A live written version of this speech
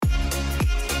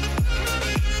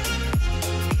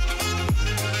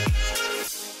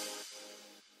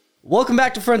Welcome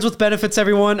back to Friends with Benefits,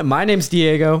 everyone. My name's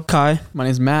Diego. Kai. My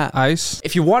name's Matt. Ice.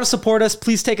 If you want to support us,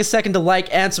 please take a second to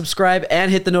like and subscribe and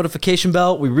hit the notification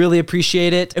bell. We really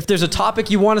appreciate it. If there's a topic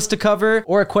you want us to cover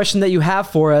or a question that you have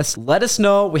for us, let us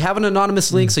know. We have an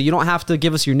anonymous link, so you don't have to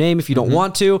give us your name if you don't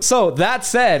want to. So that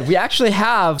said, we actually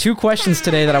have 2 questions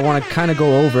today that I want to kind of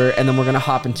go over, and then we're going to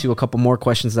hop into a couple more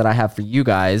questions that I have for you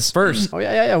guys. First, what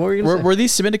were you going to say? Were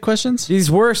these submitted questions?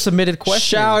 These were submitted questions.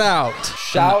 Shout out.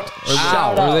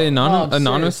 Were they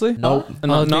anonymously? Nope. They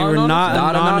were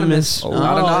not anonymous.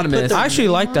 Not anonymous. I actually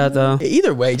like that though.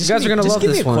 Either way, You guys are gonna love give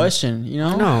this me a one. question, you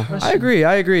know? No, I agree.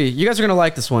 You guys are going to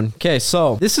like this one. Okay,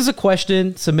 so this is a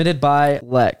question submitted by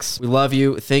Lex. We love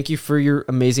you. Thank you for your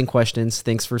amazing questions.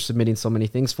 Thanks for submitting so many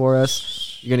things for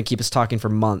us. You're going to keep us talking for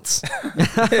months.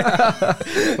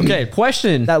 Okay,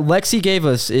 question that Lexi gave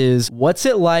us is, what's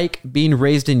it like being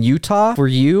raised in Utah for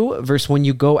you versus when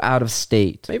you go out of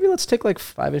state? Maybe let's take like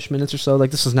 5-ish minutes or so.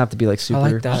 Like, this doesn't have to be like super.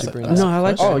 I like that. super No, I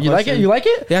like that. Oh, you like it? You like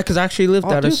it? Yeah, because I actually lived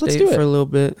out of dude, let's state do it. for a little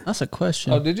bit That's a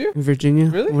question. Oh, did you? in Virginia.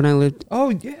 Really? When I lived. Oh,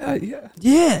 yeah.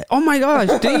 Yeah. Oh my gosh.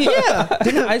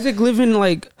 Didn't Isaac live in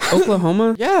like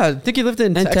Oklahoma Yeah, I think you lived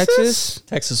in and Texas?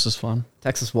 Texas was fun.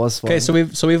 Texas was fun. Okay, so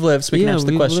we've lived, so we can answer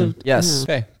the we've question. lived. Yes.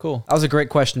 Okay, cool. That was a great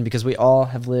question because we all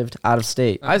have lived out of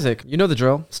state. Isaac, you know the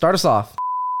drill. Start us off.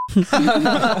 What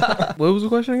was the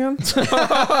question again?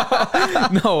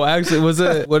 No, actually,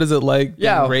 what is it like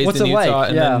being raised what's in it Utah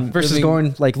like? Yeah, versus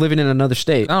living in another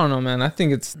state. I don't know, man. I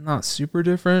think it's not super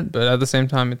different, but at the same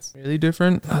time, it's really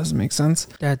different. That doesn't make sense.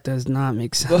 That does not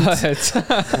make sense.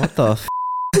 But What the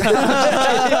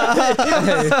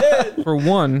for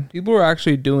one, people are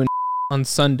actually doing on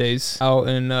Sundays out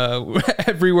in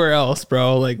everywhere else,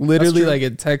 bro. Like literally, like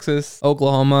in Texas,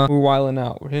 Oklahoma, we're wilding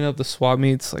out. We're hitting up the swap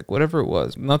meets, like whatever it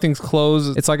was. Nothing's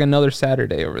closed. It's like another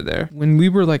Saturday over there. When we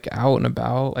were like out and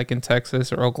about, like in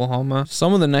Texas or Oklahoma,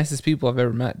 some of the nicest people I've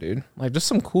ever met, dude. Like just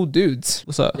some cool dudes.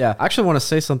 What's up? Yeah, I actually want to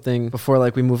say something before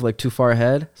like we move like too far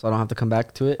ahead, so I don't have to come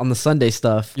back to it. On the Sunday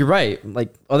stuff, you're right.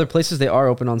 Like other places, they are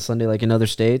open on Sunday, like in other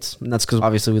states, and that's because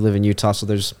obviously we live in Utah, so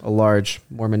there's a large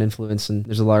Mormon influence and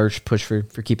there's a large push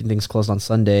for keeping things closed on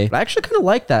Sunday. But I actually kind of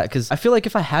like that because I feel like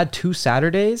if I had 2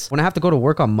 Saturdays, when I have to go to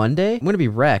work on Monday, I'm gonna be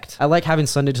wrecked. I like having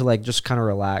Sunday to like just kind of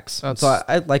relax. So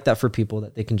I like that for people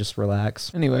that they can just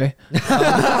relax. Anyway.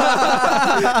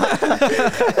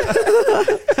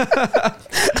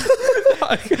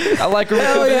 I like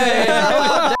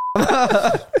her.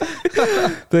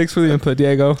 Thanks for the input,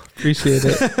 Diego. Appreciate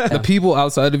it. The people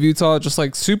outside of Utah are just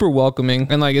like super welcoming.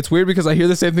 And like it's weird because I hear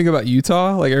the same thing about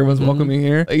Utah. Like everyone's welcoming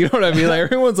here. Like, you know what I mean? Like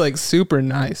everyone's like super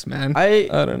nice, man. I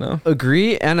don't know.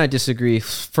 Agree and I disagree.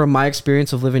 From my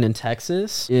experience of living in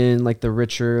Texas, in like the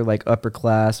richer, like upper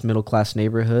class, middle class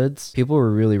neighborhoods, people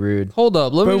were really rude. Hold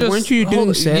up. Let me just. Weren't you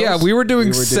doing sales? Yeah, we were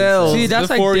doing sales. See, that's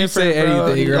before like you say different, bro.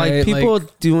 anything, right? Like people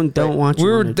don't want you.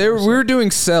 We were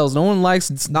doing sales. No one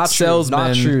likes Not salesmen.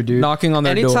 Not true, dude. Knocking on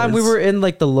their doors. Anytime we were in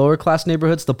like the lower class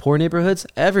neighborhoods, the poor neighborhoods,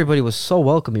 everybody was so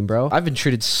welcoming, bro. I've been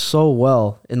treated so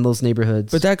well in those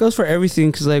neighborhoods. But that goes for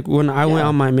everything, because like when I went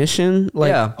on my mission,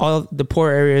 like all the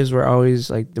poor areas were always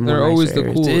like the more They're always the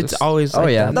areas. coolest. It's always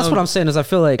like that. That's what I'm saying is I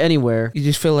feel like anywhere. You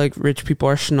just feel like rich people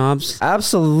are snobs.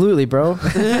 Absolutely, bro.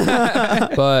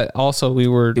 But also we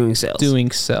were Doing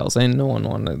sales. And no one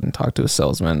wanted to talk to a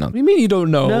salesman. No. What do you mean you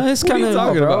don't know? No, it's kind of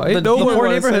talking about. The poor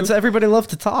neighborhoods, everybody loved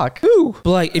to talk. Who?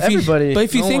 But like if Everybody. you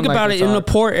think one about liked it, to in the talk.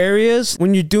 poor areas,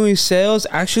 when you're doing sales,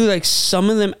 actually like some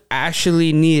of them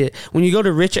actually need it. When you go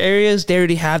to rich areas, they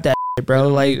already have that shit, bro.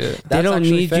 Like they That's don't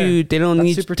actually need fair. you. They don't That's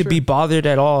need super to be true. bothered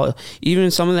at all. Even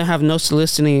some of them have no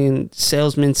soliciting, and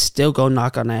salesmen still go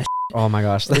knock on that shit. Oh my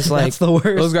gosh, that's like- that's the worst.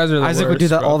 Those guys are the Isaac worst, would do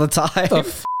that bro. all the time.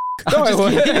 No, I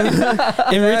wouldn't.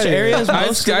 In rich areas,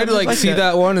 most of I'd them like see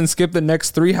that one and skip the next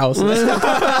 3 houses.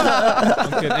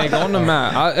 I'm kidding. Hey, going to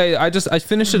Matt. I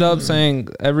finished it up saying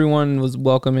everyone was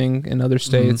welcoming in other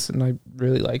states, and I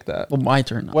really like that. Well, my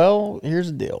turn. Well, here's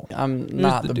the deal. I'm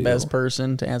not the best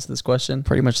person to answer this question.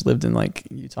 Pretty much lived in like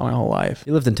Utah my whole life.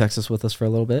 You lived in Texas with us for a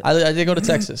little bit. I did go to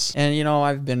Texas, and you know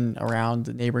I've been around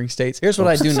the neighboring states. Here's what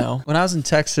I do know: when I was in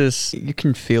Texas, you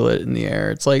can feel it in the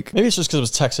air. It's like maybe it's just because it was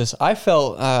Texas. I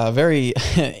felt very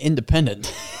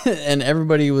independent, and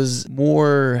everybody was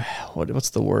more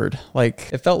what's the word? Like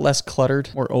it felt less cluttered,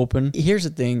 more open. Here's the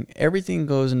thing: everything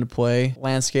goes into play.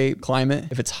 Landscape, climate.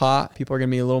 If it's hot, people are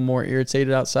gonna be a little more irritated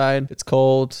irritated outside. It's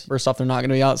cold. First off, they're not going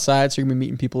to be outside, so you're going to be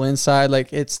meeting people inside. Like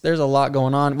there's a lot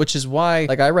going on, which is why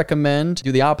like I recommend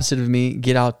do the opposite of me,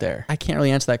 get out there. I can't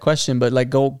really answer that question, but like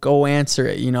go answer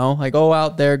it, you know? Like go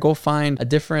out there, go find a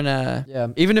different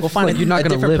even if find like, you're not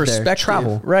going to live perspective. there,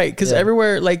 travel. Right, because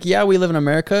everywhere, like, yeah, we live in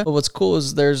America, but what's cool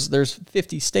is there's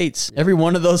 50 states. Every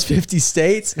one of those 50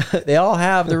 states, they all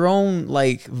have their own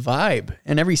like vibe,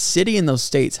 and every city in those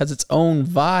states has its own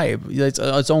vibe,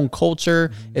 its own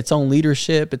culture, its own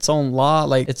leadership, its own law.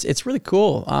 Like it's really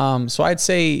cool. So I'd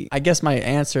say, I guess my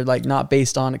answer, like not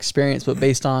based on experience, but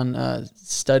based on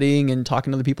studying and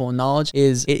talking to other people and knowledge,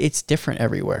 is it's different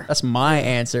everywhere. That's my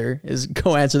answer. Is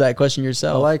go answer that question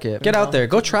yourself. I like it. Get out there.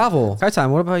 Go travel. Kai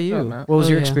Time, what about you? What was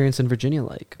your experience in Virginia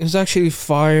like? It was actually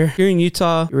fire. Here in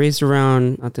Utah, raised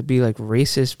around, not to be like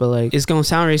racist, but like, it's gonna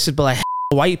sound racist, but like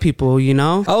white people, you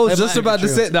know? I was just about to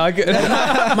say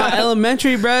that. My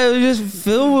elementary, bro, it was just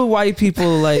filled with white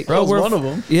people. Like, Bro, we're one of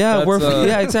them. Yeah,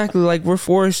 yeah, exactly. Like, we're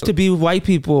forced to be white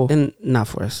people, and not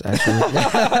forced actually,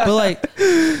 but like,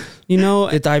 you know,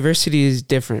 the diversity is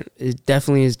different. It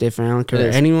definitely is different. I don't care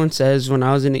what anyone says. When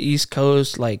I was in the East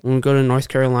Coast, like when we go to North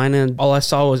Carolina, all I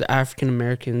saw was African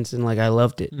Americans, and like I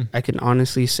loved it. I could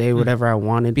honestly say whatever I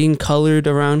wanted. Being colored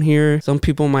around here, some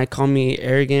people might call me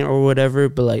arrogant or whatever,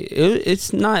 but like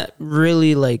it's not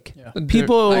really like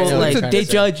people like they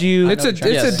judge you. It's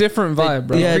a different vibe,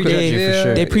 bro.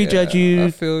 They prejudge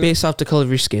you based off the color of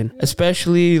your skin,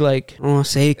 especially like I don't want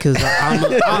to say because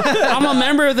I'm a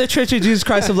member of the Church of Jesus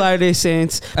Christ of Latter-day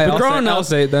Saints. But growing up, I'll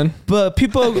say it then. But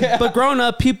growing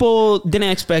up, people didn't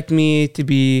expect me to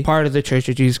be part of the Church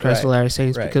of Jesus Christ of Latter-day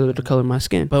Saints because of the color of my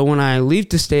skin. But when I leave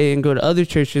the state and go to other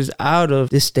churches out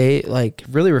of this state, like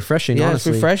really refreshing.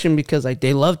 Honestly, it's refreshing because like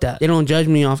they love that. They don't judge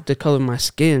me off the color of my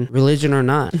skin, religion or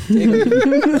not. You've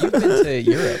been to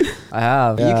Europe. I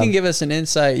have. You can give us an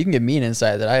insight. You can give me an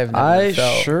insight that I have never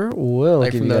felt. I sure will.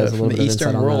 Like give from you guys a the little bit of Eastern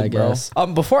insight on world, that, I guess.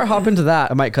 Before I hop into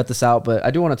that, I might cut this out, but I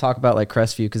do want to talk about like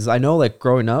Crestview because I know like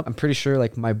growing up, I'm pretty sure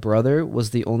like my brother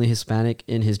was the only Hispanic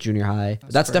in his junior high.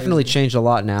 That's definitely changed a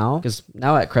lot now because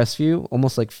now at Crestview,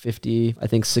 almost like 50, I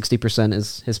think 60%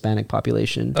 is Hispanic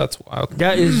population. That's wild.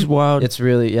 That is wild. It's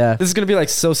really, this is going to be like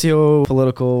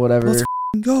socio-political, whatever.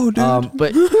 Go, dude.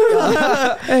 But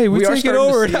hey, we take it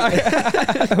over.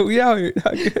 We out here.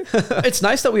 It's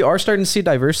nice that we are starting to see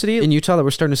diversity in Utah, that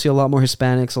we're starting to see a lot more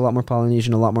Hispanics, a lot more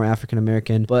Polynesian, a lot more African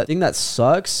American. But the thing that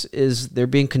sucks is they're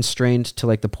being constrained to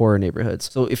like the poorer neighborhoods.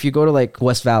 So if you go to like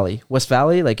West Valley,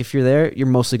 like if you're there, you're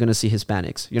mostly going to see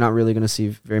Hispanics. You're not really going to see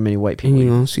very many white people. And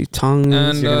you're going to see tongues.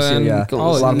 And, you're going to see a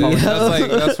lot of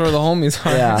that's where the homies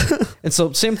are. Yeah. And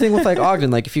so same thing with like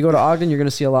Ogden. Like if you go to Ogden, you're going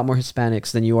to see a lot more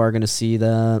Hispanics than you are going to see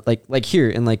the like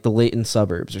here in like the Layton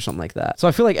suburbs or something like that. So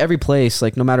I feel like every place,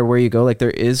 like no matter where you go, like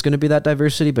there is going to be that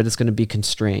diversity, but it's going to be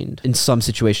constrained in some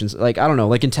situations. Like I don't know,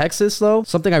 like in Texas though,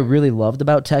 something I really loved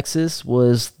about Texas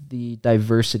was the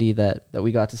diversity that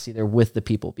we got to see there with the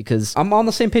people, because I'm on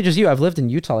the same page as you. I've lived in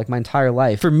Utah like my entire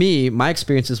life. For me, my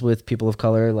experiences with people of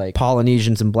color, like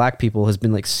Polynesians and black people, has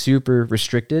been like super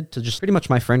restricted to just pretty much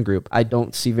my friend group. I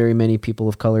don't see very many people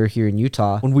of color here in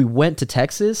Utah. When we went to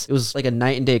Texas, it was like a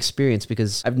night and day experience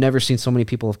because I've never seen so many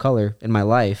people of color in my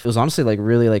life. It was honestly like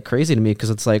really like crazy to me because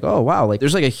it's like, oh wow, like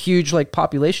there's like a huge like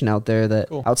population out there that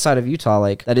outside of Utah,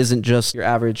 like that isn't just your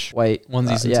average white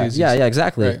onesies and twosies. Yeah,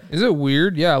 exactly. Right. Is it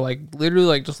weird? Yeah, like literally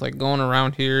like just like going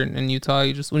around here in Utah,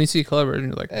 you just when you see a color person,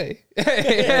 you're like, hey.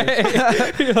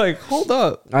 You're like, hold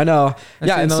up. I know.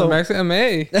 And so Mexican,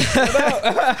 hey.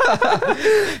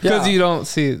 Because you don't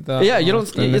see it. You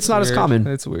don't. It's not as common.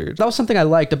 It's weird. That was something I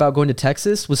liked about going to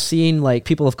Texas, was seeing like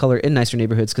people of color in nicer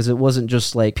neighborhoods, because it wasn't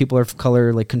just like people of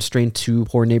color like constrained to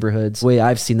poor neighborhoods the way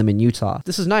I've seen them in Utah.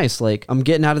 This is nice. Like I'm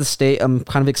getting out of the state. I'm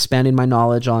kind of expanding my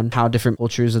knowledge on how different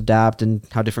cultures adapt and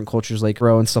how different cultures like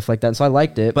grow and stuff like that. And so I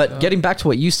liked it. But getting back to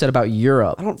what you said about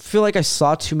Europe, I don't feel like I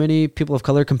saw too many people of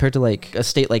color compared to like a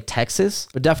state like Texas,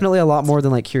 but definitely a lot more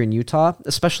than like here in Utah,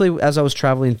 especially as I was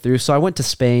traveling through. So I went to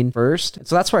Spain first.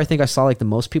 So that's where I think I saw like the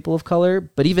most people of color.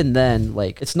 But even then,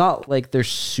 like it's not like they're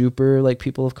super like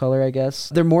people of color, I guess.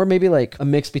 They're more maybe like a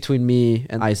mix between me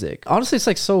and Isaac. Honestly, it's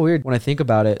like so weird when I think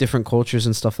about it, different cultures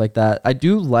and stuff like that. I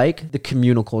do like the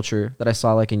communal culture that I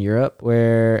saw like in Europe,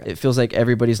 where it feels like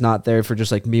everybody's not there for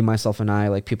just like me, myself, and I.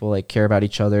 Like people like care about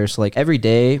each other. So like every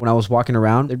day when I was walking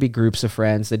around, there'd be groups of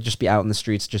friends. They'd just be out in the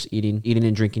streets just eating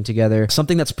and drinking together.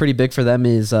 Something that's pretty big for them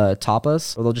is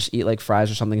tapas, or they'll just eat like fries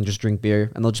or something and just drink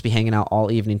beer, and they'll just be hanging out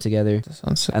all evening together,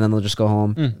 and then they'll just go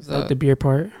home. Like the beer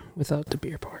part. without the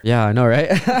beer part. Yeah, I know, right?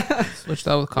 Switched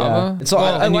out with Kava. And so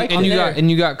I and, like you, and you it got there. and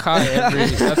you got Kai every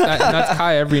that's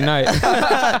Kai every night.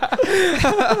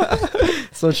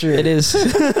 So true. It is.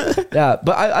 Yeah,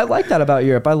 but I like that about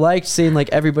Europe. I liked seeing like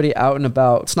everybody out and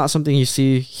about. It's not something you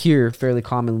see here fairly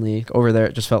commonly. Over there,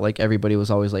 it just felt like everybody was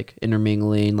always like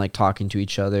intermingling, like talking to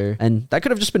each other. And that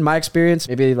could have just been my experience.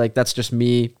 Maybe like that's just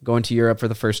me going to Europe for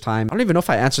the first time. I don't even know if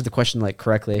I answered the question like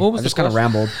correctly. What was I the just kind of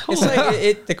question? rambled. It's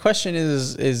like the question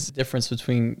is the difference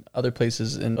between other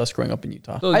places and us growing up in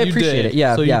Utah. So I you appreciate did. it.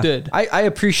 Yeah, So yeah. you did. I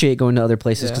appreciate going to other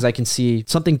places Yeah. because I can see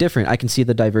something different. I can see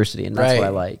the diversity, and that's what I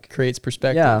like. Creates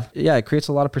perspective. Yeah, it creates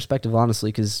a lot of perspective, honestly,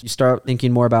 because you start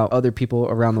thinking more about other people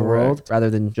around the world Correct. rather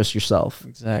than just yourself.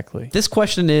 Exactly. This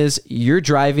question is, you're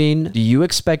driving. Do you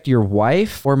expect your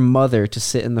wife or mother to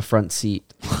sit in the front seat?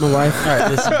 My wife. All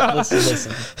right,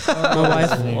 listen. My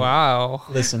wife. Wow.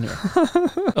 Listen here.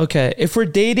 Okay, if we're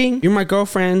dating, you're my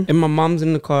girlfriend, and my mom's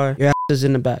in the car. Your ass is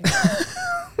in the back.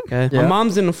 Okay, Yeah. my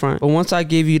mom's in the front. But once I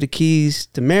give you the keys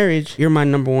to marriage, you're my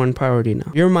number one priority now.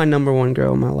 You're my number one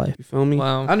girl in my life. You feel me?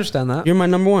 Wow. I understand that. You're my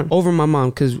number one over my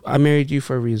mom because I married you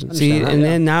for a reason. Understand See, that, and yeah.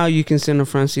 then now you can sit in the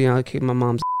front seat and I'll kick my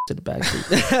mom's to the back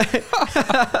seat.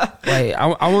 Like, I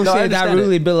won't No, I say that understand it.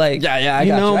 rudely, but like, Yeah, I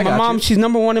you got know, you, I my got mom, you. she's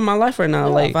number one in my life right now.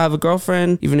 Yeah. Like, if I have a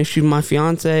girlfriend, even if she's my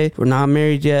fiance, we're not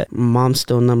married yet, my mom's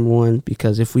still number one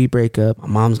because if we break up, my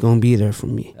mom's gonna be there for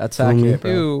me. That's Feel me? accurate,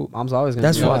 bro. Ew. Mom's always gonna.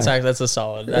 That's be why. there. That's a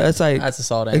solid. That's like that's a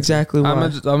solid answer. exactly why. I'm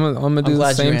gonna do the glad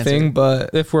you same answered. thing, but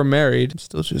if we're married, I'm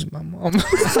still choosing my mom.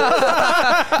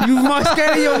 You more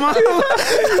scared of your mom?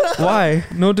 Why?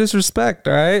 No disrespect,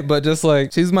 all right? But just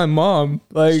like she's my mom.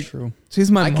 Like That's true.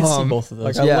 she's my I mom. can see both of those.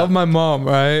 Like I Yeah. love my mom,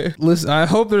 right? Listen, I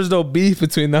hope there's no beef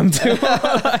between them two.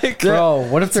 Like, Bro,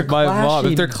 what if they're my mom.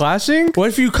 If they're clashing, What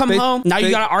if you come home now? You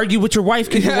they- gotta argue with your wife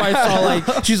because your wife's all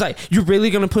like, she's like, "You're really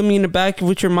gonna put me in the back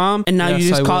with your mom?" And now Yes, you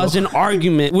just I caused will. an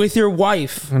argument with your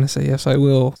wife. I'm gonna say yes, I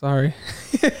will. Sorry.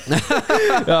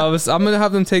 No, I'm gonna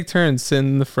have them take turns sitting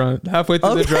in the front, halfway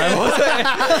through the driveway.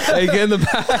 Hey, get in the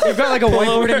back. You've got like a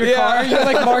whiteboard in your car. You're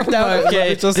like marked out.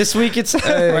 Okay, Just- this week it's.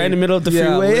 Right in the middle of the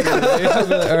freeway.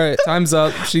 literally. All right, time's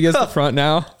up. She gets the front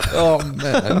now. Oh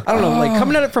man. I don't know, like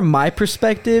coming at it from my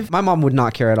perspective, my mom would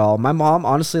not care at all. My mom,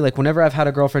 honestly, like whenever I've had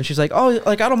a girlfriend, she's like, "Oh,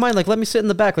 like I don't mind, like let me sit in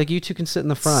the back, like you two can sit in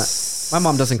the front." My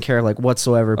mom doesn't care like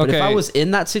whatsoever. But if Okay. I was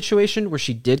in that situation where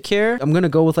she did care, I'm gonna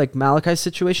go with like Malachi's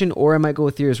situation, or I might go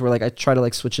with yours, where like I try to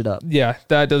like switch it up Yeah,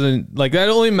 that doesn't like that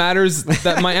only matters.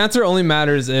 That my answer only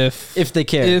matters if if they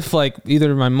care. if like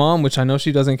either my mom, which I know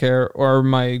she doesn't care, or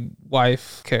my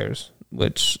wife cares,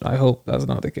 which I hope that's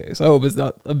not the case. I hope it's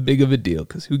not a big of a deal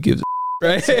because who gives a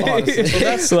right?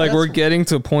 honestly. So like we're getting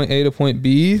to point A to point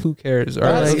B. Who cares? All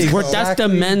right, That's let's- That's the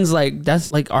Exactly. men's like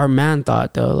that's like our man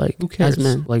thought though. Like Who cares? as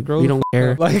men, like Grow we the don't fuck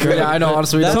care. up. Like, yeah, I know.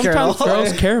 Honestly, we don't care. at Sometimes all.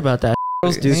 girls care about that.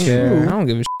 Girls do I care. don't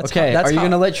give a shit. Okay, That's are you how-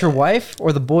 gonna let your wife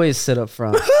or the boys sit up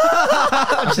front?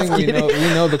 I think we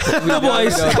know the The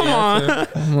boys, come on.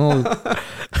 on.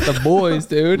 The boys,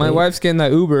 dude. My wife's getting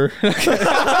that Uber.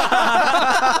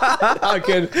 I'm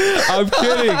kidding.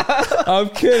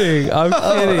 I'm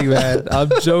kidding, man. I'm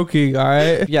joking. All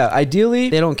right. Yeah, ideally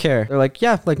they don't care. They're like,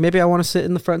 yeah, like maybe I want to sit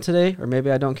in the front today, or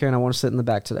maybe I don't care and I want to sit in the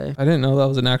back today. I didn't know that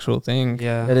was an actual thing.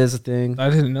 Yeah. It is a thing. I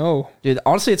didn't know. Dude,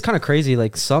 honestly, it's kind of crazy.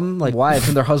 Like some like wives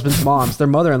and their husbands' moms, their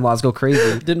mother-in-laws go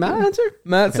crazy. Did Matt answer?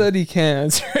 Matt said he can't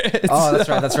answer it. Oh, that's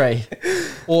right. That's right.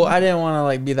 Well, I didn't want to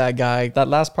like be that guy. That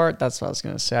last part, that's what I was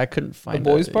gonna say. I couldn't find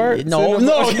boys part? No, Say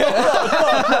no,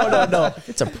 the- no.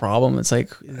 It's a problem. It's like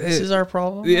this is our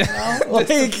problem. Yeah. now? Like,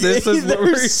 This is what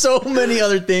we're- there's so many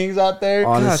other things out there.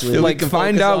 Honestly. that we Like can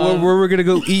find focus out on. where we're gonna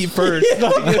go eat first.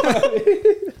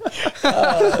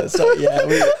 So yeah,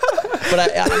 but I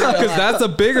Because that's a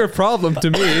bigger problem to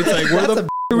me. It's like, where the f-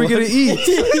 are we gonna eat?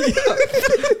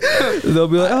 They'll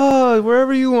be like, oh,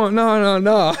 wherever you want. No.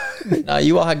 no,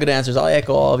 you all had good answers. I'll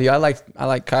echo all of you. I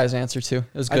like Kai's answer too. It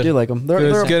was good. I do like them.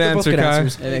 Good answer, Kai.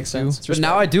 It makes sense. It's But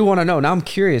now I do want to know. Now I'm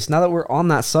curious. Now that we're on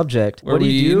that subject, Where what do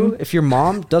we you do eating? if your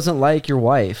mom doesn't like your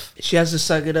wife? She has to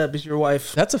suck it up. It's your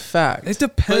wife. That's a fact. It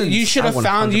depends. But you should have I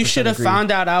found. You 100% should have agree. found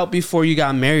that out before you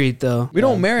got married, though. We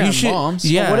don't marry You our should, moms.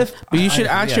 yeah. what if- but you I should agree,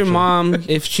 ask your actually. mom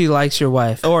if she likes your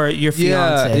wife or your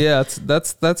fiance. Yeah,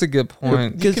 that's a good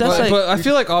point. 'Cause that's like- but I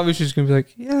feel like obviously she's gonna be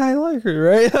like, yeah, I like her,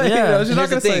 right? Like, Yeah. she's not Here's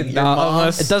gonna the say thing, your nah mom-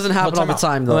 unless It doesn't happen all the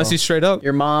time, though. unless he's straight up.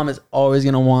 Your mom is always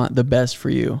gonna want the best for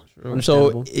you.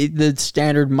 So the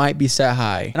standard might be set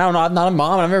high. And I don't know, I'm not a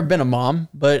mom. I've never been a mom,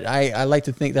 but I like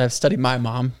to think that I've studied my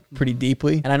mom pretty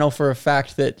deeply. And I know for a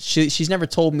fact that she's never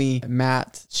told me,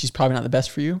 Matt, she's probably not the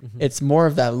best for you. It's more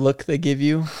of that look they give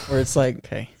you where it's like,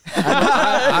 okay.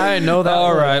 I know that.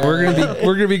 All right, we're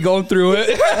gonna be going through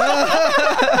it.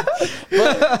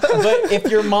 but if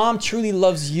your mom truly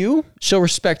loves you, she'll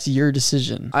respect your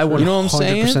decision. I would, you know what I'm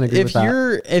saying? agree with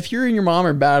that. If you and your mom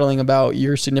are battling about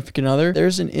your significant other,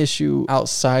 there's an issue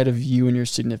outside of you and your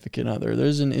significant other.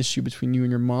 There's an issue between you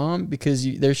and your mom because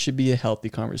there should be a healthy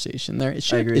conversation there. It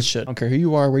should. I agree. It should. I don't care who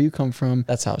you are, where you come from.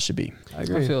 That's how it should be. I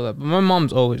agree. I feel that, but my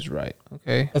mom's always right.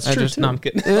 Okay, That's true, too. No, I'm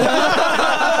kidding.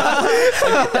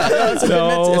 It's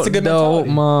a good mentality.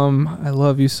 Mom, I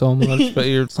love you so much,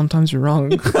 but sometimes you're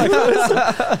wrong.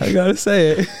 I gotta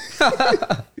say it.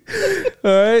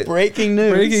 All right. Breaking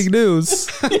news.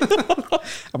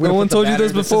 No one told you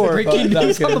this before.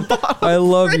 I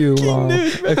love you, Mom.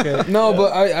 Okay. No,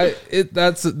 but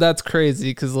that's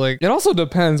crazy because like it also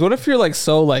depends. What if you're like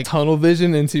so like tunnel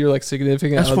vision into your like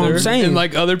significant That's other, what I'm saying. and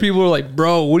like other people are like,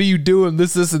 bro, what are you doing?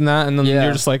 This, and that, and then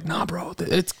you're just like, nah, bro,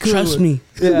 it's good. Trust me.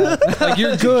 Yeah, like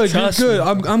you're good. Trust you're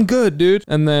good. I'm good, dude.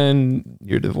 And then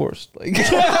you're divorced. Like.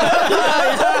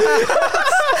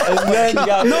 And then you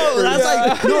got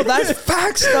that's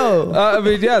facts though. I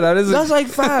mean, yeah, That's like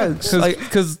facts.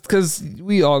 Because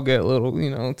we all get a little,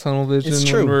 tunnel vision. It's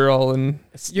true. When we're all in.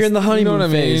 You're in the honeymoon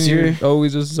phase. You're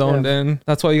always just zoned in.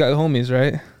 That's why you got homies,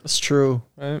 right? That's true.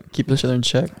 Right. Keep each other in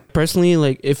check. Personally,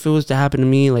 like if it was to happen to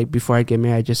me, like before I get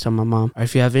married, I just tell my mom,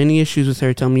 if you have any issues with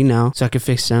her, tell me now so I can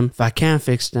fix them. If I can't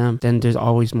fix them, then there's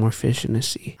always more fish in the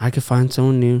sea. I could find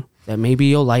someone new that maybe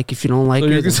you'll like. If you don't like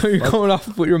her, So you're going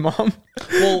off with your mom?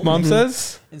 Well, Mom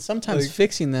says? And sometimes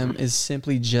fixing them is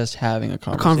simply just having a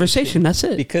conversation. That's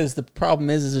it. Because the problem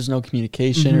is there's no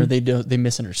communication or they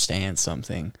misunderstand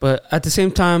something. But at the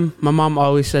same time, my mom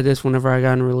always said this whenever I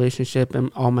got in a relationship,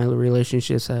 and all my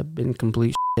relationships have been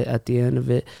complete shit at the end of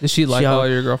it. Did she like all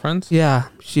your girlfriends? Yeah,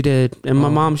 she did. And my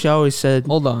mom, she always said,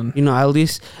 hold on. At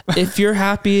least if you're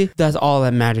happy, that's all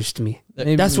that matters to me.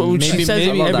 That's what she says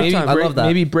every time. I love that.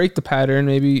 Maybe break the pattern.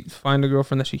 Maybe find a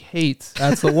girlfriend that she hates.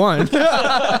 That's the one.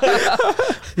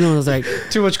 It's like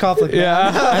Too much conflict.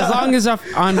 as long as I'm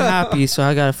happy, so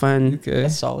I gotta find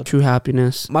That's solid. true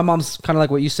happiness. My mom's kind of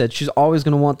like what you said. She's always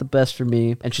going to want the best for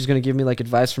me, and she's going to give me like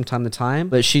advice from time to time,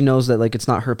 but she knows that like it's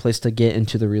not her place to get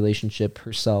into the relationship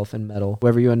herself and meddle.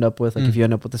 Whoever you end up with, like if you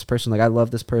end up with this person, like I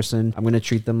love this person, I'm going to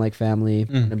treat them like family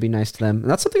and be nice to them. And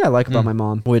that's something I like about my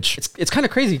mom, which it's kind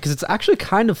of crazy because it's actually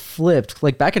kind of flipped.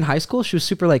 Like back in high school, she was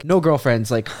super like, no girlfriends,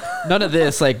 like none of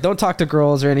this, like don't talk to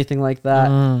girls or anything like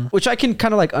that, which I can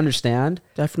kind of like understand.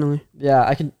 Definitely. Yeah,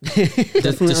 I can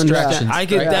Definitely understand. I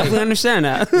can definitely understand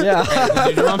that. Yeah.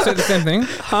 Did your mom say the same thing?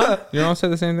 Huh? Your mom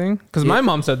said the same thing? Because my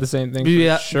mom said the same thing.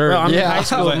 Yeah. Sure. Bro, I'm in high I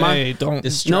school. was like, hey,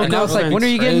 don't. No And I was like, girlfriends. when are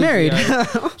you getting married?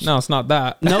 No, it's not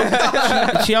that. No,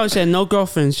 she always said, no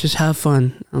girlfriends, just have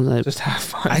fun. I was like, Just have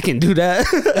fun. I can do that.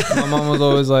 My mom was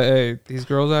always like, hey, these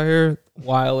girls out here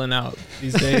wilding out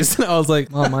these days. And I was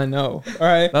like, Mom, I know. All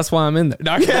right. That's why I'm in there.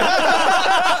 No, I can't.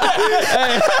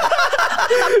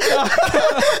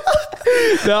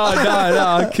 No,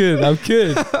 I'm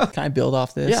kidding. Can I build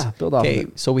off this? Yeah, build off of Okay,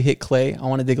 it. so we hit Clay. I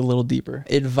want to dig a little deeper.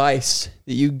 Advice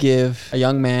that you give a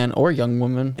young man or a young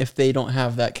woman if they don't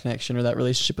have that connection or that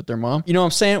relationship with their mom. You know what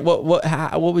I'm saying? What would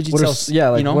you What tell?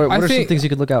 are what I are some think- things you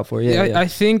could look out for? Yeah, I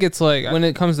think it's like when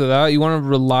it comes to that, you want to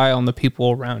rely on the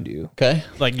people around you, Okay.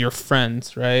 like your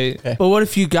friends, right? Okay. But what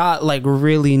if you got like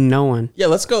really no one? Yeah,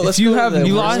 let's go. Let's you go to have- the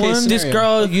You worst lost case this scenario.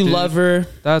 girl, you Dude, love her.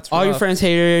 That's All your rough. friends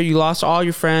hate her. You lost all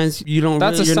your friends. You don't.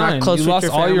 That's really, a you're sign. not close You with lost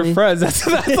your all your family. friends. That's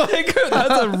like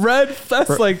that's a red.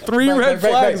 That's like three Right, red right,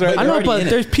 right, flags right. right I You're know, already but in it.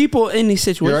 there's people in these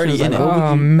situations. already in like, it. what would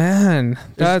Oh you- man,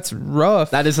 that's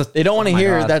rough. that is a. They don't want to Oh my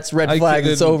hear God. that's red I flag.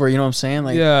 It's couldn't- over. You know what I'm saying?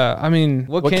 Like, Yeah, I mean,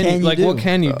 what can you do? What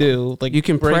can you do? Like You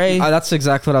can break- pray. That's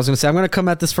exactly what I was going to say. I'm going to come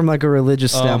at this from like a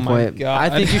religious Oh my standpoint. God. I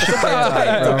think you should pray about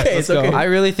it, bro. okay, it's Let's go. okay. I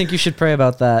really think you should pray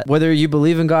about that. Whether you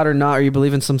believe in God or not, or you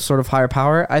believe in some sort of higher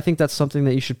power, I think that's something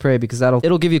that you should pray because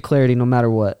it'll give you clarity no matter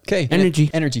what. Okay. Energy.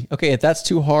 Okay, if that's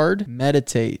too hard,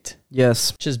 meditate.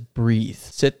 Yes. Just breathe.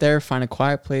 Sit there, find a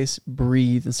quiet place,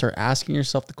 breathe, and start asking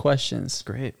yourself the questions.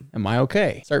 Great. Am I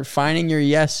okay? Start finding your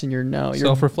yes and your no.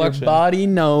 Self-reflection. Your body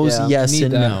knows Yeah, yes need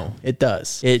and that. no. It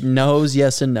does. It knows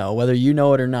yes and no, whether you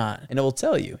know it or not. And it will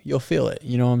tell you. You'll feel it.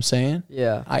 You know what I'm saying?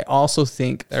 Yeah. I also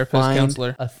think Therapist, find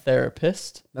counselor. a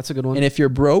therapist. That's a good one. And if you're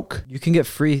broke, You can get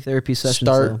free therapy sessions.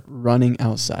 start though. running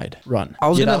outside. Run. I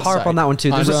was Get going to harp outside. on that one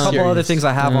too. There's I'm a couple serious. other things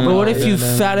I have on But my what list. if you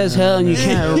fat as hell and you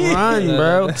can't run,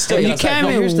 bro? Still gotta You get outside. can't No,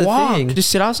 even here's the walk. thing. Just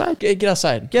sit outside. Get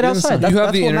outside. Get in the outside. sun. That's You have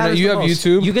what the internet. matters You the have most.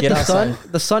 YouTube. You get, Get the outside.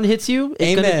 sun. The sun hits you.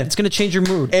 Amen. It's gonna change your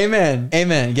mood. Amen.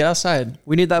 Amen. Get outside.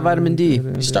 We need that vitamin D.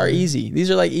 You start easy. These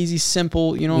are like easy,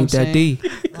 simple. You know what I'm Need saying?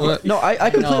 that D. What? No, I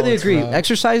completely it's agree. rough.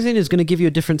 Exercising is going to give you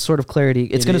a different sort of clarity.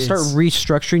 It's It going to start is.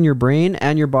 restructuring your brain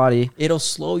and your body. It'll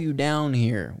slow you down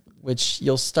here, which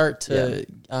you'll start to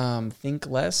think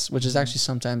less, which is actually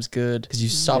sometimes good because you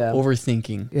stop Yeah.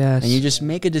 overthinking. Yes. And you just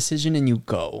make a decision and you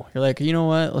go. You're like, you know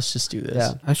what? Let's just do this.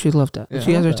 Yeah. I actually love that. Yeah. What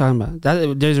you guys are talking about.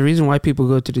 That there's a reason why people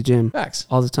go to the gym Facts.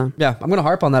 all the time. Yeah, I'm going to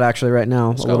harp on that actually right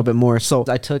now a go. little bit more. So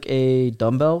I took a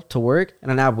dumbbell to work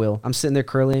and an ab wheel. I'm sitting there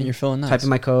curling. And you're feeling nice. Typing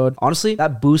my code. Honestly,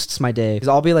 that boosts my day because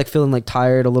I'll be like feeling like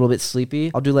tired, a little bit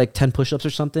sleepy. I'll do like 10 push-ups or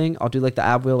something. I'll do like the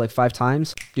ab wheel like 5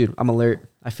 times. Dude, I'm alert.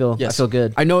 I feel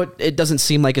good. I know it doesn't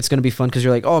seem like it's going to be fun because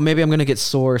you're like, oh, maybe I'm going to get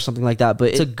sore or something like that. But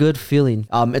it's a good feeling.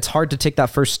 It's hard to take that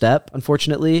first step,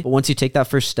 unfortunately. But once you take that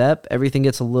first step, everything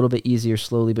gets a little bit easier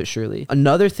slowly but surely.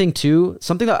 Another thing too,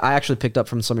 something that I actually picked up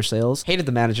from summer sales, hated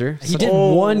the manager. He did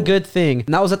one good thing.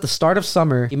 And that was at the start of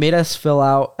summer. He made us fill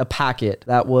out a packet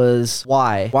that was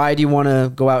why. Why do you want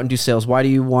to go out and do sales? Why do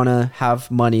you want to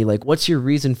have money? Like, what's your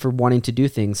reason for wanting to do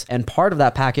things? And part of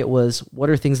that packet was, what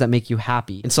are things that make you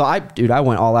happy? And so I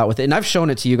went all out with it. And I've shown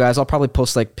it to you guys. I'll probably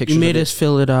post like pictures. You made of it. us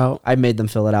fill it out. I made them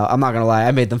fill it out. I'm not going to lie.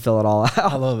 I made them fill it all out.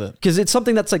 I love it. Because it's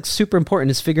something that's like super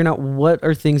important is figuring out what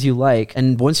are things you like.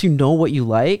 And once you know what you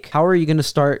like, how are you going to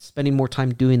start spending more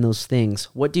time doing those things?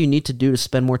 What do you need to do to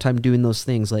spend more time doing those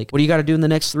things? Like, what do you got to do in the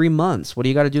next 3 months? What do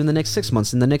you got to do in the next 6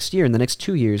 months, in the next year, in the next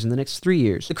 2 years, in the next 3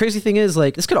 years? The crazy thing is,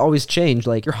 like, this could always change.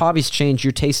 Like, your hobbies change,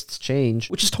 your tastes change,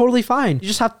 which is totally fine. You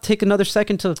just have to take another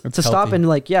second to stop healthy. and,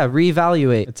 like,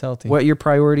 reevaluate It's healthy. what your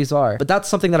priorities are. But that's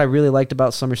something that I really liked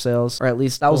about summer sales, or at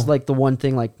least that was like the one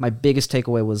thing, like my biggest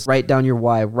takeaway was write down your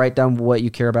why, write down what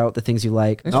you care about, the things you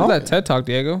like. Thanks for that TED Talk,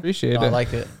 Diego. Appreciate I it.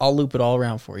 like it. I'll loop it all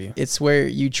around for you. It's where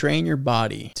you train your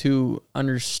body to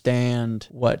understand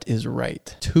what is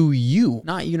right to you,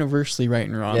 not universally right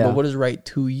and wrong, Yeah. but what is right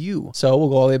to you. So we'll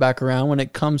go all the way back around when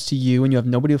it comes to you and you have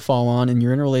nobody to fall on and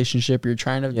you're in a relationship, you're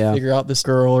trying to figure out this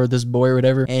girl or this boy or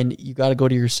whatever, and you got to go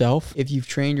to yourself. If you've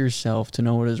trained yourself to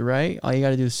know what is right, all you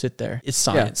got to do is sit there. It's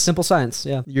Yeah, science. simple science.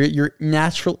 Yeah. Your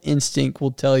natural instinct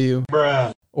will tell you,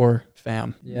 bruh, or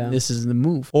fam, this is the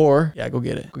move, or go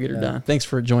get it, go get her done. Thanks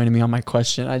for joining me on my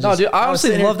question. No, dude, I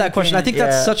honestly love that question. I think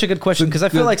that's such a good question because I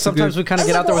feel like sometimes we kind of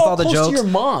get out there with all the jokes. Your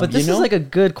mom, but this is like a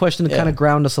good question to kind of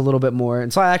ground us a little bit more.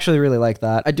 And so I actually really like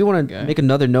that. I do want to make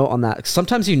another note on that.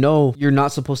 Sometimes you're not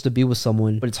supposed to be with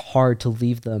someone, but it's hard to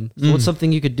leave them. So what's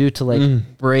something you could do to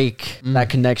like break that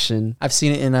connection? I've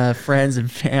seen it in friends and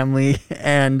family.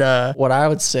 And what I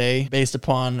would say, based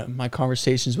upon my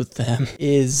conversations with them,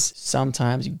 is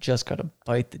sometimes you just got to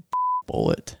bite the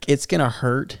bullet. It's gonna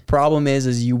hurt. Problem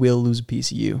is you will lose a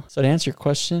piece of you. So to answer your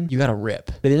question, you gotta rip.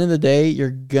 At the end of the day,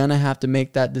 you're gonna have to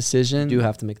make that decision. You do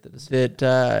have to make the decision.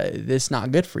 That it's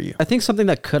not good for you. I think something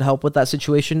that could help with that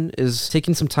situation is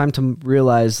taking some time to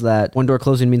realize that one door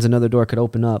closing means another door could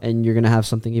open up and you're going to have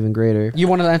something even greater. You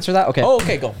want to answer that? Okay. Oh,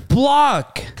 okay, go.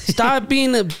 Block. Stop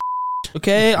being a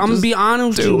okay, I'm gonna be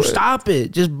honest with you. Stop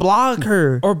it. Just block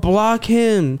her or block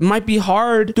him. It might be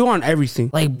hard. Do it on everything.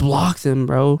 Like block them,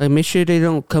 bro. Like make sure they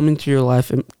don't come into your life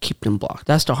and keep them blocked.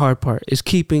 That's the hard part. Is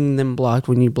keeping them blocked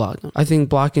when you block them. I think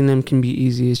blocking them can be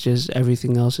easy. It's just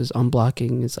everything else is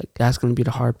unblocking. It's like that's gonna be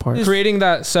the hard part. Creating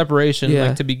that separation, Yeah.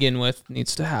 like to begin with,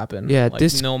 needs to happen. Yeah, like,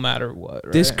 this- no matter what.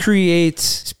 Right? This creates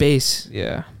space.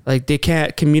 yeah. Like they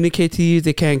can't communicate to you,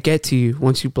 they can't get to you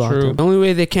once you block True. them. The only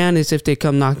way they can is if they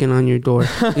come knocking on your door.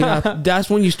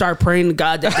 That's when you start praying to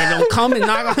God that they don't come and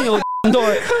knock on your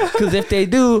door. Because if they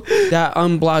do, that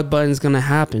unblock button is gonna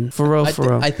happen for real.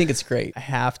 I think it's great. I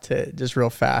have to just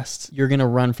real fast. You're gonna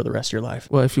run for the rest of your life.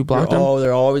 Well, if you block them, Oh,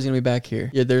 they're always gonna be back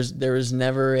here. Yeah, there is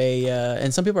never a,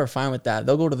 and some people are fine with that.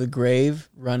 They'll go to the grave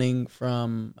running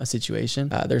from a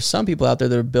situation. There's some people out there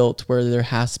that are built where there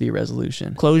has to be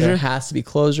resolution, Closure? There has to be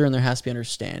closure, and there has to be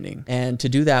understanding. And to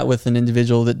do that with an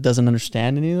individual that doesn't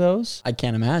understand any of those, I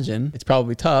can't imagine. It's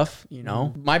probably tough. You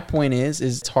know, my point is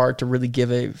it's hard to really give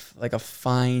a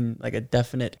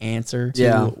definite answer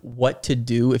to what to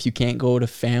do if you can't go to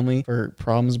family for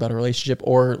problems about a relationship,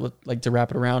 or like to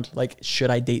wrap it around, like, should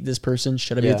I date this person?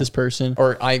 Should I be with this person?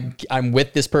 Or I'm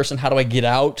with this person. How do I get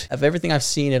out? Of everything I've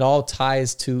seen, it all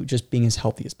ties to just being as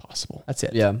healthy as possible. That's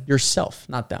it. Yeah. Yourself,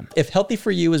 not them. If healthy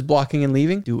for you is blocking and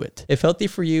leaving, do it. If healthy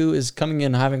for you is coming in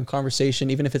and having a conversation,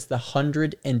 even if it's the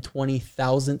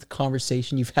 120,000th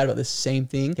conversation you've had about the same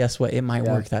thing, guess what? It might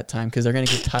work that time because they're going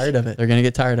to get tired of it. They're going to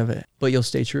get tired of it. it, but you'll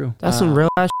stay true. That's some real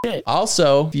ass shit.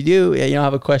 Also, if you do,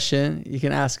 have a question, you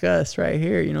can ask us right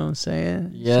here. You know what I'm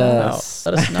saying? Yes.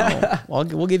 Let us know.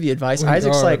 We'll give you advice.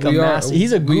 Isaac's like a master.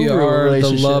 He's a guru of the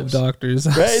relationships. love doctors.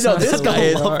 Right? No, this guy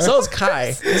is. So is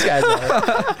Kai. This guy's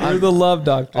like, We're the love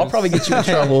doctors. I'll probably get you in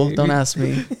trouble. Don't ask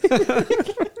me.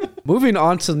 Moving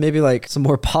on to maybe like some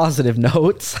more positive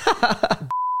notes.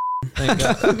 Thank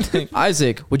God.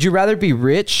 Isaac, would you rather be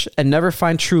rich and never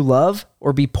find true love,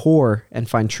 or be poor and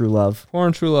find true love? Poor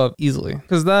and true love easily,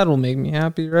 because that'll make me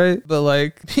happy, right? But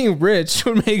like being rich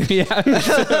would make me happy.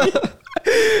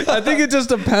 I think it just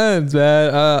depends,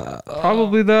 man.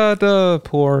 Probably that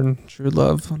poor and true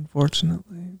love,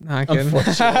 unfortunately. No, I kidding.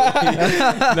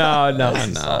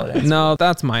 No,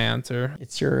 that's my answer.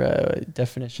 It's your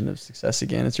definition of success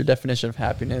again. It's your definition of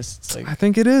happiness. It's like, I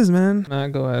think it is, man.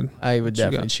 Go ahead. I would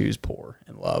definitely choose poor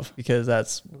and love, because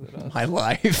that's my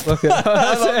life. Look at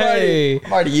us. Hey.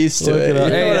 I'm already used to it.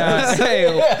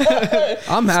 Hey,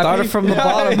 I'm happy. Started from the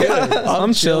bottom.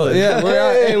 I'm chilling. Yeah, we're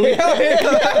out. Hey, we out here.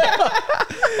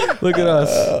 Look at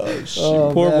us.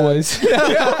 Poor man. boys.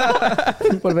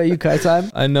 What about you, Kai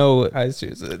time? I know what I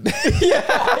choose it.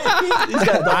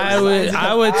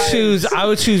 I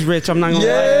would choose rich. I'm not gonna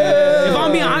lie. If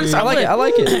I'm being honest, I like it. I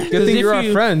like it. Good thing you're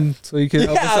our friend, so you can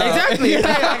help us out. Exactly. I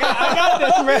got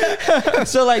this, man.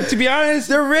 So like, to be honest,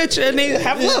 they're rich and they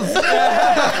have love.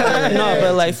 No,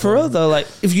 but like for real though, like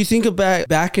if you think about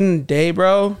back in the day,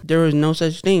 bro, there was no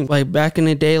such thing. Like back in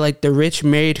the day, like the rich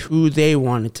married who they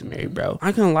wanted to marry, bro.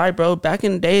 I can't lie, bro. Back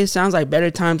in the day, it sounds like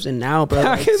better times than now, bro.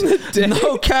 Back in the day,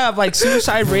 no cap. Like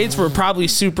suicide rates were probably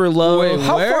super low. Wait,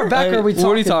 How far back are we talking?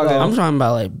 What are you talking about? I'm talking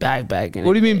about like back.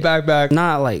 What do you mean back?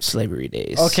 Not like slavery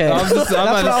days. Okay. I'm about to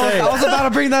say. I was about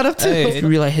to bring that up too. Hey. If you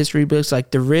read like history books,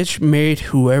 like the rich married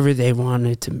whoever they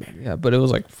wanted to marry. Yeah, but it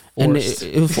was like And forced.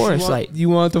 it was forced. Like You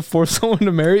want to force someone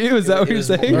to marry you? Is that what you're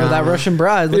saying? Or that Russian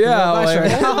bride. Yeah, Like, like,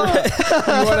 right now.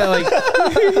 you want to like?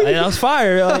 that was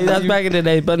fire. Like, that's back in the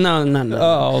day. But no.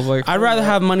 Oh, I was like, I'd rather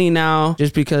have money now,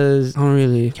 just because I don't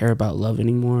really care about love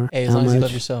anymore. Hey, as long as you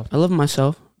love yourself. I love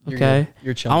myself. Okay.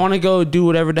 You're chilling. I want to go do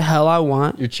whatever the hell I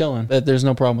want. You're chilling. There's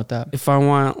no problem with that. If I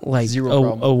want like Zero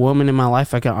problem. a woman in my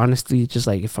life, I can honestly just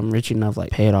like, if I'm rich enough,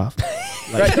 like pay it off.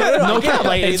 Like, no cap.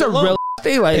 Like it's a real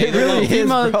thing. Like It really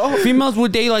is, females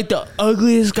would date like the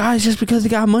ugliest guys just because they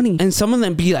got money, and some of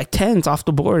them be like 10s off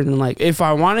the board. And like, if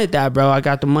I wanted that, bro, I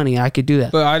got the money. I could do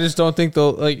that. But I just don't think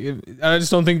they'll like. I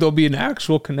just don't think there'll be an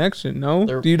actual connection. No,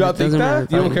 do you not think Doesn't matter that?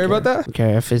 if You I don't care about I that? don't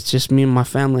care if it's just me and my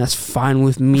family. That's fine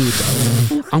with me,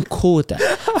 bro. I'm cool with that.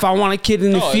 If I want a kid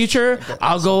in the future,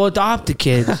 I'll go adopt a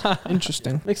kid.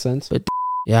 Interesting. Makes sense. But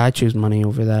yeah, I choose money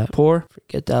over that. Poor,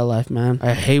 forget that life, man.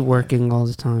 I hate working all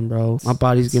the time, bro. My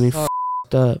body's getting f***ed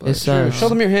up. It's Show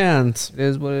them your hands. It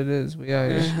is what it is. We out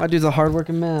here. I do the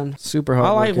hardworking man. Super hard.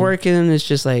 I like working. It's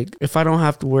just like, if I don't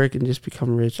have to work and just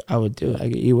become rich, I would do it. I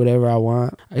can eat whatever I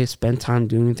want. I can spend time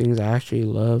doing things I actually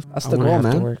love. That's I the wouldn't goal,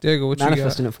 have to man. work. Diego, what you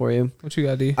Manifesting got? it for you. What you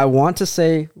got, D? I want to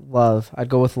say love. I'd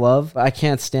go with love, but I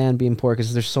can't stand being poor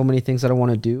because there's so many things that I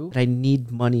want to do that I need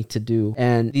money to do.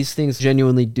 And these things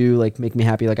genuinely do like make me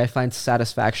happy. Like I find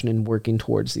satisfaction in working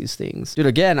towards these things. Dude,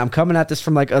 again, I'm coming at this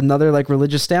from like another like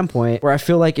religious standpoint where I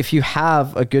feel like if you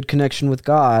have a good connection with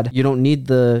God, you don't need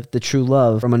the true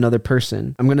love from another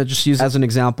person. I'm going to just use as an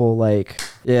example, like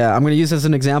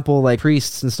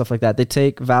priests and stuff like that. They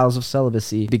take vows of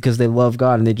celibacy because they love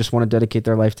God and they just want to dedicate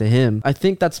their life to Him. I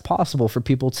think that's possible for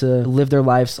people to live their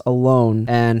lives alone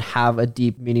and have a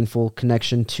deep, meaningful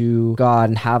connection to God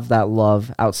and have that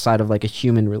love outside of like a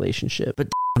human relationship. But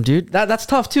dude, that's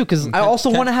tough too, because I also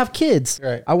want to have kids.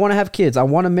 Right. I want to have kids. I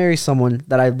want to marry someone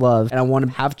that I love and I want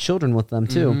to have children with them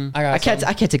too. Mm-hmm. I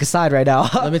can't take a side right now.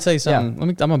 Let me tell you something.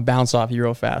 I'm gonna bounce off you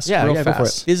real fast. Yeah, real yeah, go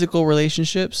fast. for it. Physical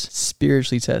relationships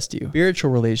spiritually test you.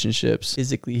 Spiritual relationships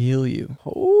physically heal you.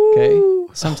 Ooh. Okay.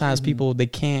 Sometimes people, they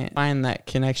can't find that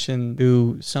connection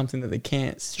through something that they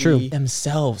can't see True.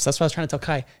 themselves. That's what I was trying to tell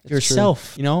Kai.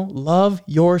 Yourself, you know, love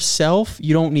yourself.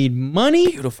 You don't need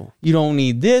money. Beautiful. You don't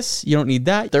need this. You don't need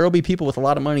that. There will be people with a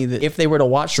lot of money that if they were to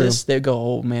watch this, they'd go,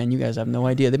 oh man, you guys have no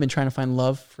idea. They've been trying to find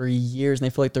love for years and they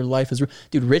feel like their life is,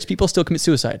 dude, rich people still commit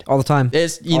suicide. All the time.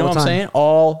 It's, you All know the what I'm time. saying?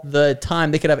 All the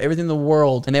time. They could have everything in the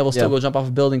world and they will still go jump off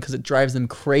a building because it drives them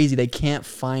crazy. They can't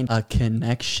find a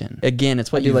connection. Again,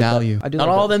 it's what you value. I do Not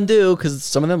all of them do, because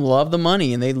some of them love the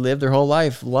money and they live their whole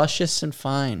life luscious and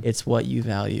fine. It's what you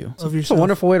value. It's a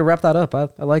wonderful way to wrap that up. I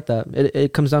like that.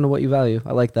 It comes down to what you value.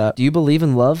 I like that. Do you believe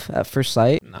in love at first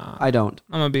sight? Nah. I don't.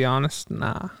 I'm gonna be honest.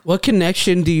 Nah. What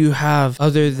connection do you have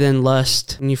other than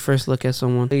lust when you first look at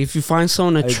someone? Like, if you find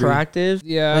someone attractive,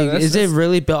 Yeah. like, is it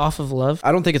really built off of love?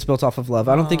 I don't think it's built off of love.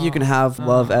 I don't think you can have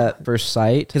love at first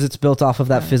sight because it's built off of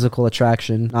that physical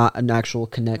attraction, not an actual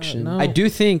connection. No. I do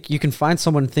think you can find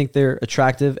someone and think they're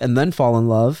attractive and then fall in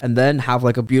love and then have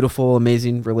like a beautiful,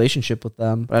 amazing relationship with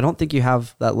them. But I don't think you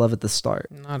have that love at the start.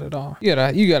 Not at all. You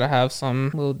gotta have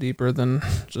some a little deeper than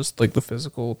just like the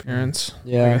physical appearance.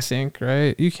 Yeah. Like, I think,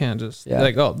 right? You can't just be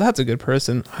like, oh, that's a good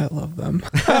person. I love them.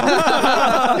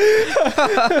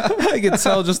 I can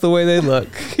tell just the way they look.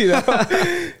 You know.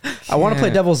 I want to play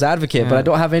devil's advocate, but I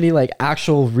don't have any like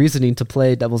actual reasoning to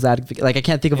play devil's advocate. Like I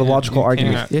can't think of a logical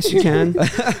argument. can't. Yes, you can.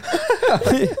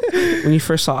 When you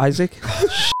first saw Isaac,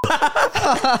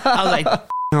 I was like,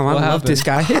 oh, I love this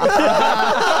guy.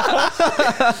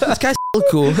 This guy's so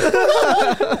cool.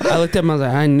 I looked at him, I was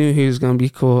like, I knew he was going to be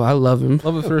cool. I love him.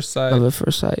 Love at first sight. Love at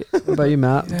first sight. What about you,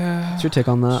 Matt? Yeah. What's your take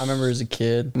on that? I remember as a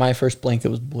kid, my first blanket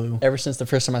was blue. Ever since the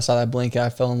first time I saw that blanket, I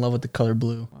fell in love with the color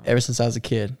blue. Ever since I was a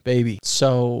kid, baby.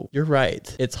 So you're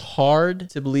right. It's hard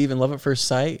to believe in love at first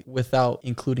sight without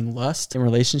including lust in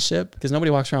relationship because nobody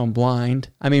walks around blind.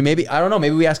 I mean, maybe, I don't know,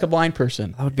 maybe we ask a blind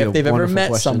person That would be if a they've ever wonderful met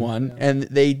question. someone and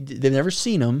they've never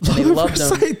seen them. They love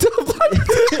them.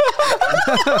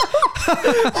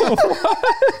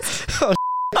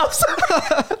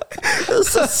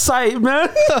 It's a sight, man.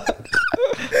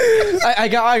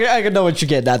 I know what you're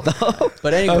getting at though.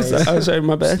 But anyways, I'm sorry,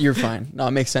 my bad. you're fine. No,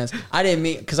 it makes sense. I didn't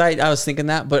mean, because I was thinking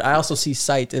that, but I also see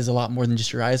sight as a lot more than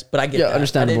just your eyes. But I get that.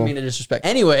 understandable. I didn't mean to disrespect.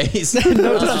 Anyways,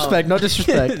 No disrespect. No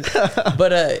disrespect.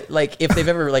 but like if they've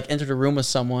ever like entered a room with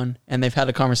someone and they've had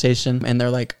a conversation and they're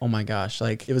like, oh my gosh,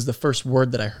 like it was the first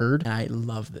word that I heard and I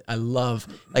love it. I love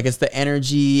like it's the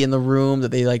energy in the room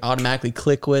that they like automatically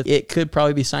click with. It could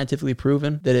probably be scientifically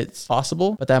proven that it's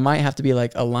possible, but that might have to be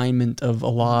like alignment of a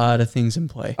lot of things in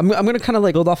play. I'm gonna kind of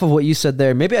like build off of what you said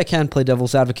there. Maybe I can play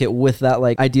devil's advocate with that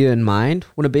like idea in mind.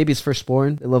 When a baby's first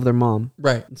born, they love their mom.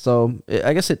 Right. So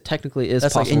I guess it technically is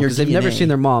That's like possible in your because they've never DNA. seen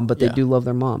their mom, but they Yeah. do love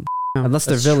their mom. Unless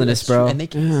they're That's true, villainous, that's true. bro. And they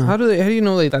can. Yeah. How do you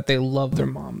know like that they love their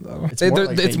mom though? It's more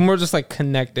like it's they- more just like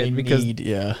connected because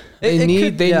yeah. they It need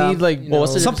could- they yeah. need like Well,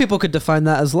 what's the Some people could define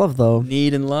that as love, though.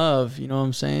 Need and love, you know what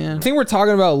I'm saying? I think we're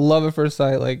talking about love at first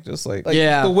sight, like just like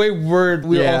Yeah. the way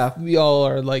Yeah. we all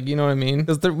are like, you know what I mean?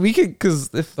 Because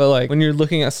if like when you're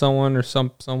looking at someone or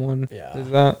someone, Yeah. is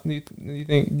that you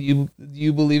think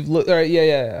you believe? All right,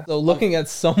 yeah. So looking at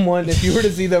someone, if you were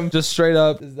to see them just straight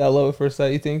up, is that love at first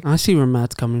sight? You think? I see where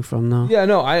Matt's coming from, though. Yeah,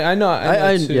 no, I know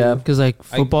too. yeah. Because like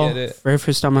football, get it. very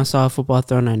first time I saw a football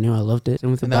thrown, I knew I loved it.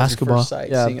 Same with the And that was your basketball. first sight,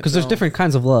 Yeah, seeing it because there's thrown. different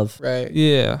kinds of love. Right.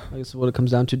 Yeah. I guess what it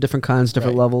comes down to, different kinds,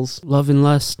 different Right. levels. Love and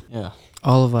lust, Yeah.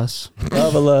 all of us.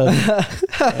 Love, love.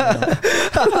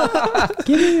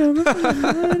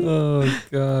 Oh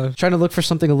god. Trying to look for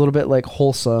something a little bit like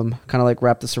wholesome, kind of like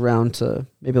wrap this around to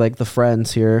maybe like the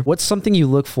friends here. What's something you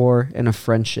look for in a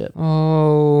friendship?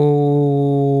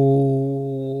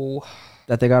 Oh.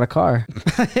 That they got a car.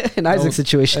 In Isaac's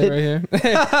situation. Right here.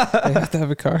 They have to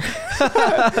have a car.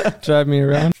 Drive me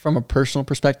around. From a personal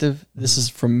perspective, this is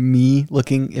from me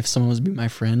looking, if someone was to be my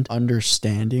friend,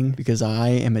 understanding, because I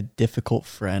am a difficult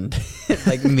friend.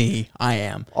 Like me, I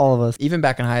am. All of us. Even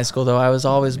back in high school, though, I was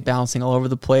always bouncing all over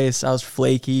the place. I was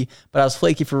flaky, but I was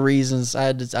flaky for reasons. I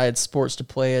had sports to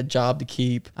play, a job to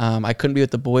keep. I couldn't be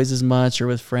with the boys as much or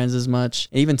with friends as much.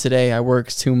 And even today, I work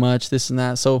too much, this and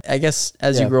that. So I guess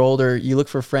as you grow older, you look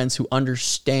for friends who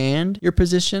understand your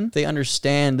position. If they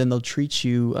understand, then they'll treat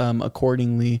you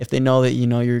accordingly. If they know that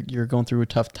you're going through a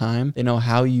tough time, they know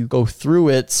how you go through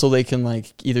it, so they can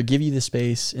like either give you the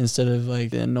space instead of like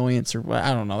the annoyance, or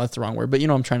I don't know, that's the wrong word, but you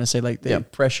know what I'm trying to say, like they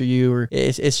pressure you, or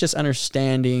it's just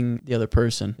understanding the other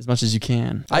person as much as you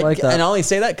can. I like that. And I only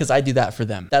say that because I do that for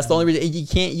them. That's the only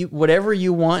reason. Whatever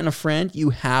you want in a friend, you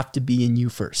have to be in you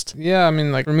first. Yeah, I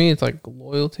mean, like for me, it's like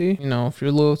loyalty. You know, if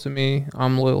you're loyal to me,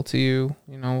 I'm loyal to you.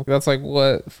 You know, that's like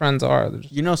what friends are. They're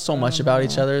just, You know so much about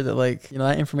each other that like,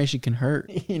 that information can hurt.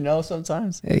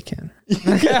 Sometimes. it can.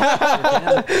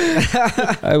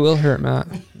 I will hurt, Matt.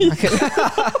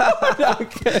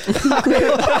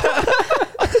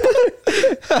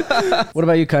 What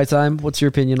about you, Kai Time? What's your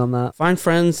opinion on that? Find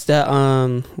friends that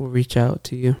will reach out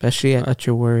to you, especially at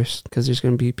your worst, because there's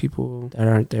gonna be people that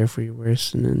aren't there for your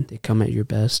worst, and then they come at your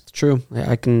best. True. Like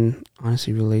I can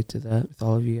honestly relate to that with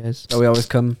all of you guys. So we always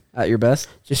come at your best.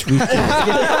 Just reach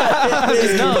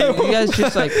no, you guys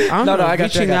just like I don't know, I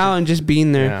got you, reaching out and just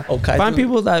being there. Yeah. Okay. Find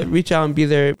people that reach out and be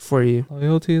there for you.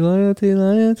 Loyalty.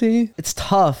 It's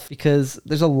tough because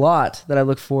there's a lot that I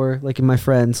look for, like in my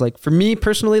friends. Like for me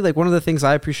personally, like one of the things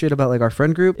I appreciate about like our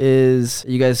friend group is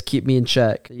you guys keep me in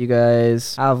check. You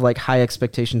guys have like high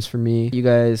expectations for me. You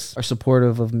guys are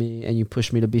supportive of me and you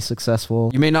push me to be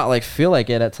successful. You may not like feel like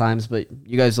it at times, but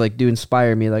you guys like do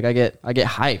inspire me. Like I get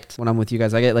hyped when I'm with you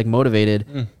guys. I get like motivated.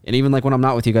 And even like when I'm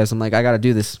not with you guys, I'm like, I gotta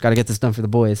do this. Gotta get this done for the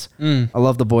boys. I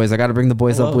love the boys. I gotta bring the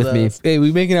boys up with me. Hey,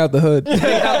 we making out the hood.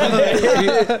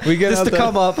 we get Just out to the,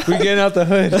 come up. We getting out the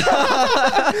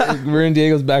hood. We're in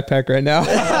Diego's backpack right now.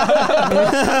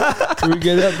 we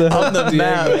get out the hood. On the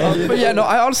map. But yeah, no,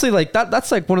 I honestly like that.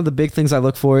 That's like one of the big things I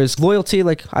look for is loyalty.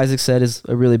 Like Isaac said, is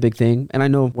a really big thing. And I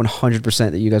know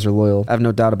 100% that you guys are loyal. I have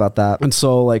no doubt about that. And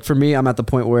so like for me, I'm at the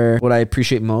point where what I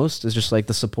appreciate most is just like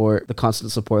the support, the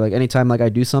constant support. Like anytime like I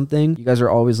do something, you guys are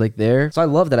always like there. So I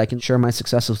love that I can share my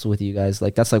successes with you guys.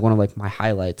 Like that's like one of like my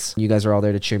highlights. You guys are all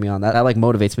there to cheer me on. That like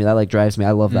motivates me. That like drives me.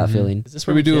 I love that feeling. Is this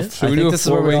Should we do a kids? I should we think do a this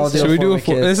is where we all four-way? do a Should we do a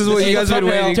four-way four? This is what you guys have been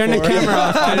waiting Turn for. the camera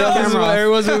off. Turn the This is camera what off.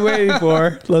 everyone's been waiting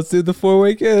for. Let's do the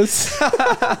 4-way kiss.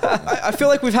 I feel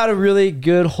like we've had a really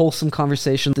good, wholesome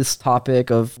conversation. This topic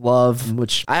of love,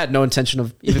 which I had no intention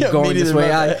of even Yeah, going me this neither, way.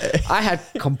 man. I had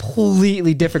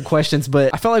completely different questions,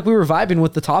 but I felt like we were vibing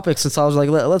with the topics, and so I was like,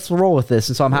 let's roll with this.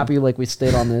 And so I'm happy like we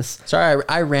stayed on this. Sorry,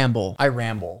 I ramble. I'll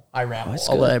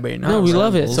let everybody know. No, we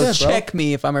love it. So Good, bro. check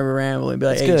me if I'm ever rambling. Be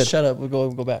like, That's hey, good. shut up.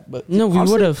 We'll go back. But No, we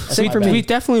Honestly, would have. same for me. We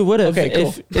definitely would have. Okay,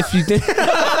 cool. If you did.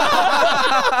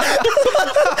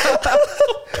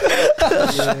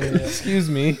 Excuse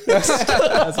me. That's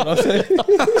what I'll say.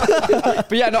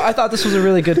 But yeah, no, I thought this was a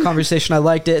really good conversation. I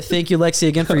liked it. Thank you, Lexi,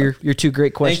 again for your two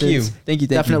great questions. Thank you.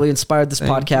 Definitely inspired this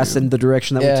Thank podcast you. and the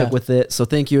direction that Yeah. we took with it. So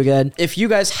thank you again. If you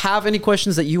guys have any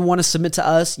questions that you want to submit to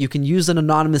us, you can use an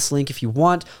anonymous link if you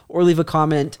want, or leave a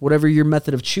comment. Whatever your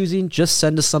method of choosing, just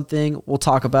send us something. We'll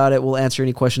talk about it. We'll answer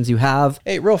any questions you have.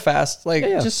 Hey, real fast, like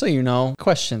Yeah. just so you know,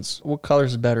 questions. What color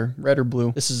is better, red or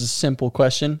blue? This is a simple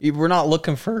question. We're not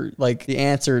looking for like the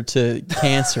answer to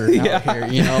cancer out here.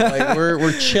 You know, like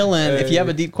we're chilling. If you have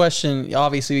a deep question,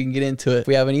 obviously we can get into it. If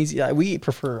we have an easy, I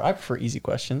prefer easy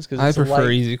questions because I prefer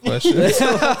easy questions.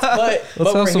 But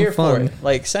we're have some here fun. for it.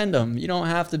 Like send them. You don't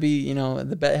have to be, you know,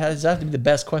 the best. It has to be the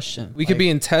best question. We could be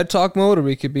in TED Talk mode, or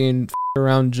we could be in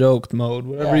around joked mode.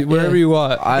 Whatever you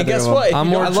want. And guess what? If I'm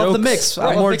you more don't- I love the jokes. mix. I I'm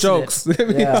love more mixing it. jokes.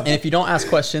 Yeah. And if you don't ask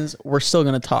questions, we're still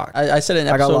gonna talk. I said it in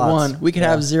I got episode lots. 1. We could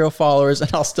have 0 followers, and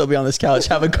I'll still be on this couch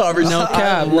having conversation. No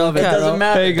cap. love No it. It cap. doesn't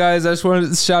matter. Hey guys, I just wanted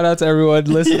to shout out to everyone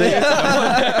listening.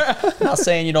 Not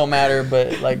saying you don't matter,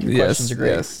 but like your questions are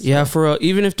great. Yes. Yeah, for real.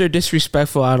 Even if they're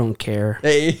disrespectful, I don't care.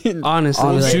 Hey, Honestly,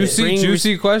 like,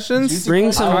 Juicy questions.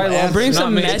 Bring some, I will answer. bring Not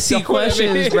some me. messy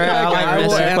questions, bro. I like I will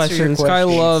messy answer questions. your Sky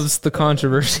loves the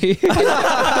controversy.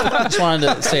 just wanted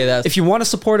to say that. If you want to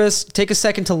support us, take a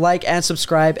second to like and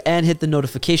subscribe and hit the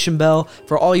notification bell.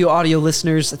 For all you audio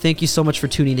listeners, thank you so much for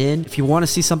tuning in. If you want to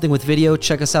see something with video,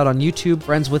 check us out on YouTube,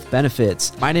 Friends with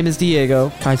Benefits. My name is Diego.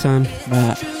 Kaitan.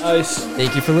 Matt. Nice.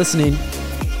 Thank you for listening.